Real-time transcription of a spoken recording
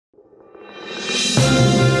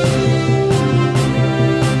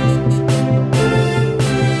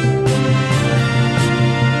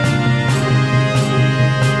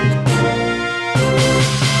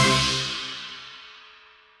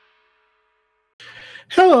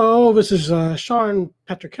Hello, this is Sean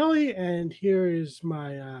Patrick Kelly, and here is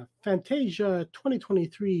my Fantasia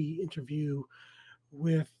 2023 interview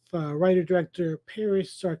with writer-director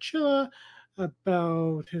Paris Zarcilla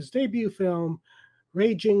about his debut film,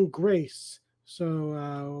 Raging Grace.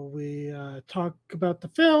 So we talk about the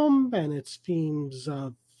film and its themes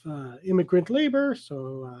of immigrant labor,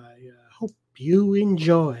 so I hope you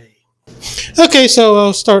enjoy. Okay, so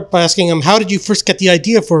I'll start by asking him, how did you first get the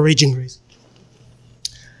idea for Raging Grace?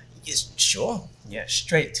 Yes, sure. Yeah,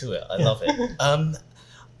 straight to it. I love it.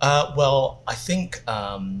 Well, I think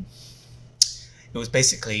it was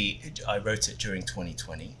basically, I wrote it during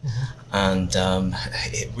 2020, and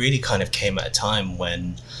it really kind of came at a time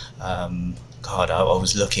when, God, I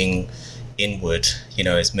was looking inward, you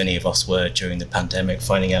know, as many of us were during the pandemic,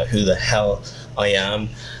 finding out who the hell I am,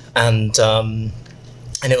 and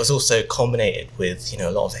it was also culminated with, you know,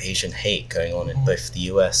 a lot of Asian hate going on in both the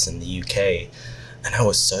US and the UK. And I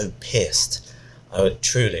was so pissed. I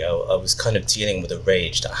was kind of dealing with a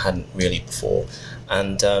rage that I hadn't really before.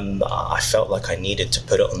 And I felt like I needed to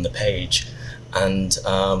put it on the page. And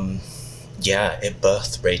yeah, it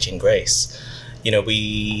birthed Raging Grace. You know,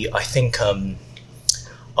 I think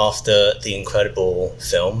after the incredible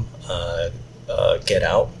film, Get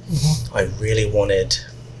Out, I really wanted,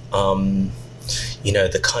 you know,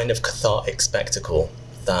 the kind of cathartic spectacle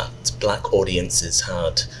that Black audiences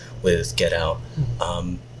had with Get Out,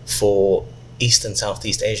 for East and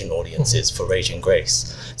Southeast Asian audiences for Raging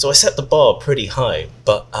Grace. So I set the bar pretty high,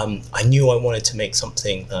 but I knew I wanted to make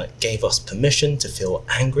something that gave us permission to feel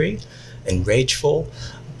angry and rageful,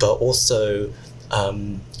 but also,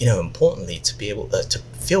 you know, importantly, to be able to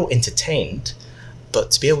feel entertained,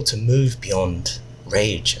 but to be able to move beyond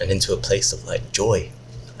rage and into a place of like joy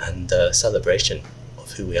and celebration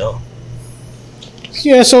of who we are.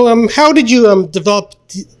 Yeah, so how did you develop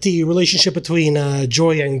the relationship between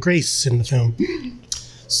joy and grace in the film?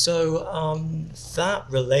 So that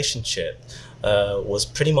relationship was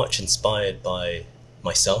pretty much inspired by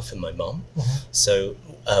myself and my mom. So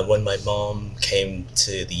when my mom came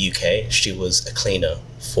to the UK, she was a cleaner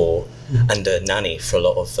and a nanny for a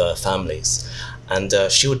lot of families. And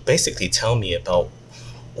she would basically tell me about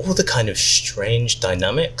all the kind of strange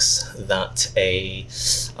dynamics that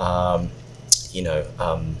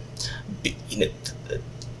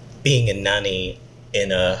being a nanny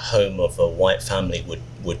in a home of a white family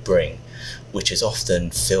would bring, which is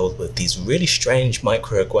often filled with these really strange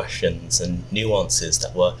microaggressions and nuances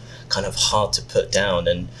that were kind of hard to put down.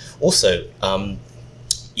 And also,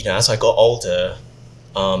 you know, as I got older,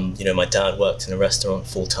 you know, my dad worked in a restaurant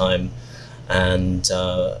full time, and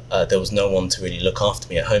there was no one to really look after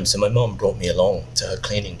me at home. So my mom brought me along to her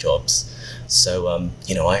cleaning jobs. So,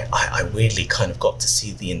 you know, I really kind of got to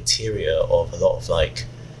see the interior of a lot of like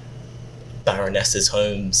baronesses'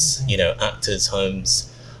 homes, you know, actors'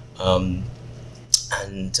 homes.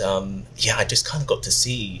 Yeah, I just kind of got to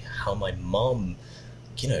see how my mom,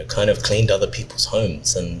 you know, kind of cleaned other people's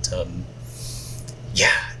homes. And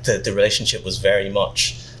yeah, the relationship was very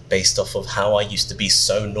much based off of how I used to be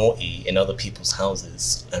so naughty in other people's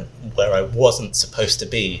houses and where I wasn't supposed to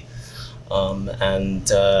be.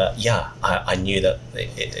 Yeah, I knew that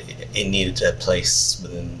it needed a place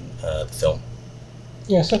within the film.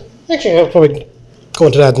 Yeah, so actually I'll probably go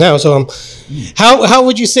into that now. So how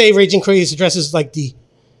would you say Raging Grace addresses like the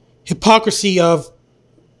hypocrisy of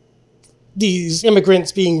these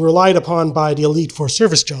immigrants being relied upon by the elite for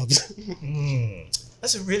service jobs?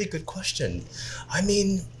 That's a really good question. I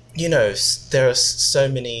mean, you know, there are so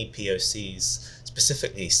many POCs,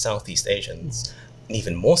 specifically Southeast Asians, and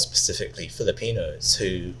even more specifically Filipinos,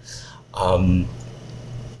 who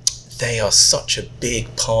they are such a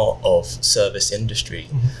big part of service industry.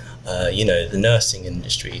 You know, the nursing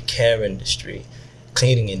industry, care industry,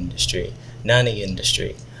 cleaning industry, nanny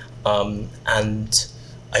industry. And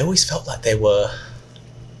I always felt like they were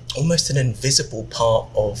almost an invisible part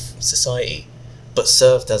of society, but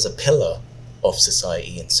served as a pillar of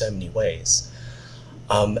society in so many ways.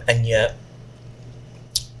 And yet,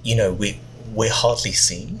 you know, we're hardly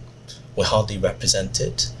seen, we're hardly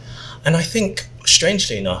represented. And I think,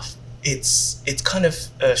 strangely enough, it's kind of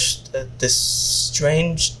this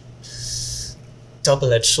strange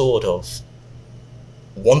double-edged sword of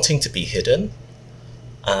wanting to be hidden,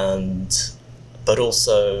 but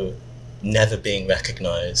also never being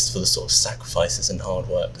recognized for the sort of sacrifices and hard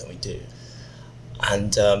work that we do.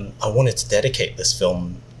 And I wanted to dedicate this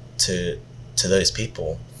film to to those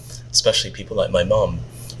people, especially people like my mom.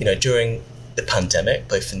 You know, during the pandemic,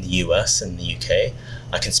 both in the US and the UK,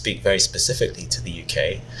 I can speak very specifically to the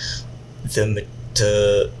UK,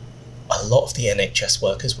 a lot of the NHS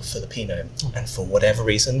workers were Filipino, and for whatever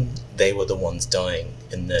reason, they were the ones dying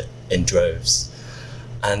in droves.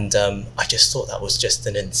 And I just thought that was just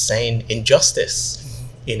an insane injustice,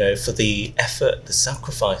 you know, for the effort, the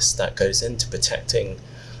sacrifice that goes into protecting,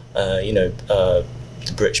 the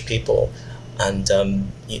British people. And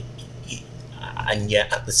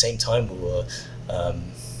yet at the same time, we were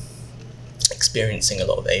experiencing a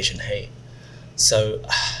lot of Asian hate. So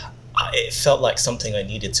it felt like something I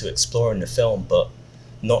needed to explore in the film, but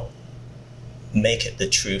not make it the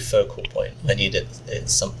true focal point. I needed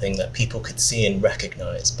something that people could see and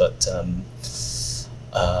recognize, but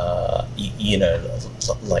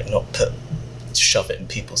like not shove it in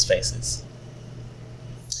people's faces.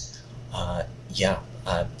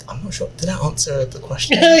 I'm not sure. Did I answer the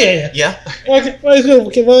question? Yeah. Okay.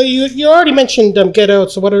 Well, you already mentioned Get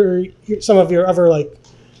Out. So, what are some of your other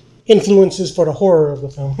influences for the horror of the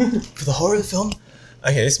film? For the horror of the film?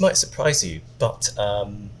 Okay, this might surprise you, but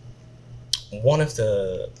one of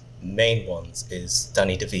the main ones is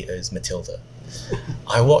Danny DeVito's Matilda.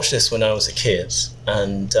 I watched this when I was a kid,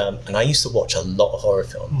 and I used to watch a lot of horror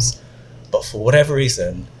films, but for whatever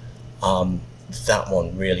reason, that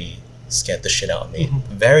one really scared the shit out of me.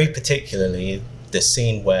 Very particularly the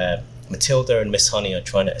scene where Matilda and Miss Honey are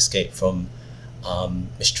trying to escape from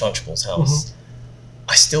Miss Trunchbull's house.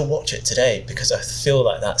 I still watch it today because I feel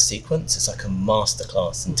like that sequence is like a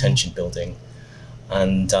masterclass in tension building.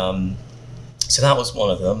 And so that was one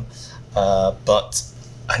of them. But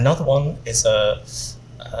another one is a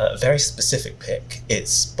very specific pick.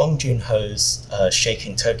 It's Bong Joon-ho's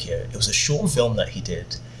Shaking Tokyo. It was a short film that he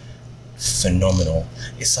did. Phenomenal.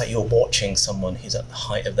 It's like you're watching someone who's at the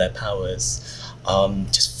height of their powers.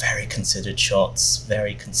 Just very considered shots,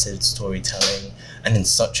 very considered storytelling, and in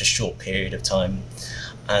such a short period of time.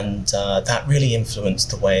 And that really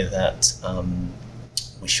influenced the way that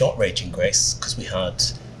we shot Raging Grace, because we had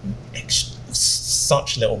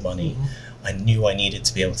such little money. I knew I needed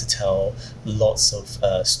to be able to tell lots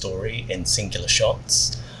of story in singular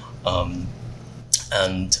shots,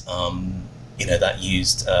 that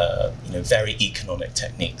used very economic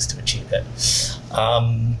techniques to achieve it.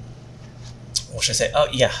 What should I say? Oh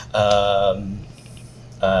yeah,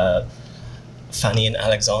 Fanny and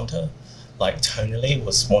Alexander, tonally,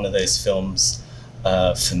 was one of those films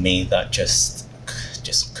for me that just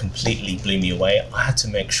completely blew me away. I had to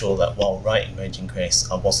make sure that while writing Raging Grace,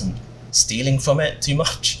 I wasn't stealing from it too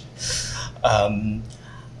much. I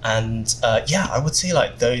would say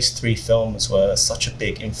those three films were such a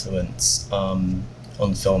big influence on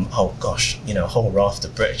film. Oh gosh, a whole raft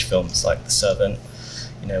of British films like The Servant,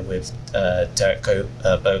 with Derek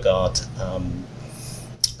Bogard.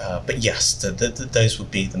 But yes, those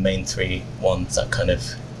would be the main three ones that kind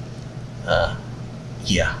of,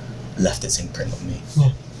 left its imprint on me.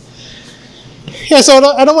 Yeah, so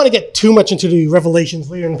I don't want to get too much into the revelations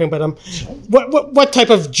later or anything, but what type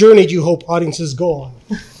of journey do you hope audiences go on?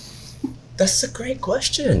 That's a great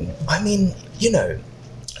question. I mean,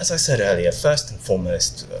 as I said earlier, first and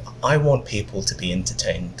foremost, I want people to be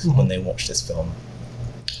entertained when they watch this film.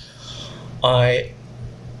 I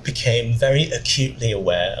became very acutely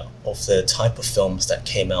aware of the type of films that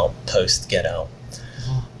came out post Get Out.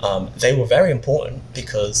 They were very important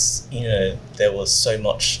because, there was so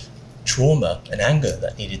much trauma and anger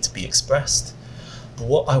that needed to be expressed. But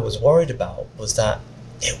what I was worried about was that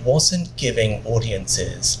it wasn't giving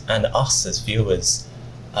audiences and us as viewers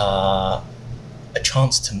a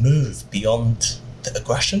chance to move beyond the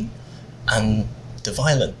aggression and the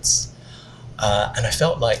violence. And I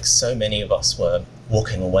felt like so many of us were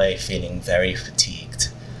walking away feeling very fatigued.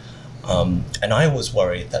 And I was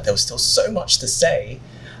worried that there was still so much to say,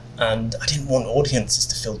 and I didn't want audiences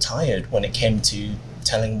to feel tired when it came to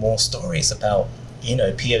telling more stories about,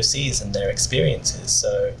 POCs and their experiences.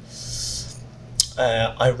 So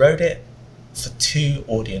I wrote it for two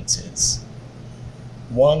audiences.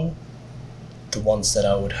 One, the ones that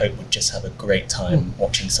I would hope would just have a great time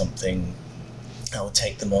watching something that would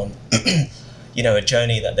take them on, a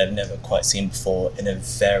journey that they've never quite seen before in a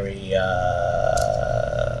very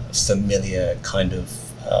familiar kind of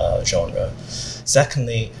genre.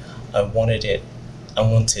 Secondly, I wanted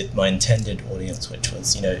my intended audience, which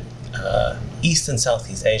was, East and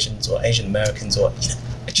Southeast Asians or Asian Americans, or,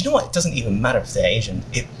 do you know what? It doesn't even matter if they're Asian.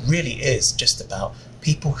 It really is just about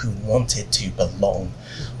people who wanted to belong,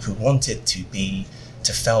 who wanted to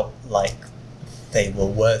felt like they were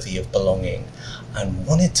worthy of belonging, and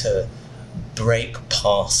wanted to break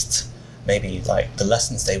past maybe like the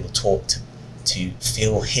lessons they were taught to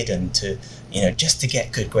feel hidden, to, you know, just to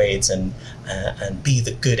get good grades and be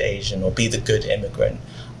the good Asian or be the good immigrant,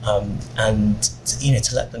 and you know,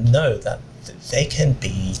 to let them know that they can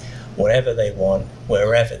be whatever they want,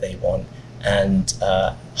 wherever they want, and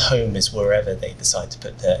home is wherever they decide to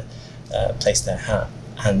put their place their hat.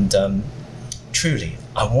 And truly,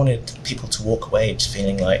 I wanted people to walk away just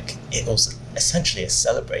feeling like it was essentially a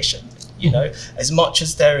celebration. You know, as much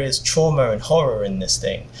as there is trauma and horror in this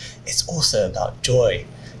thing, it's also about joy,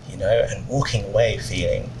 you know, and walking away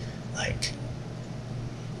feeling like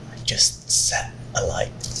I just set a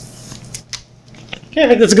light. Okay, I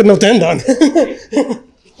think that's a good note to end on.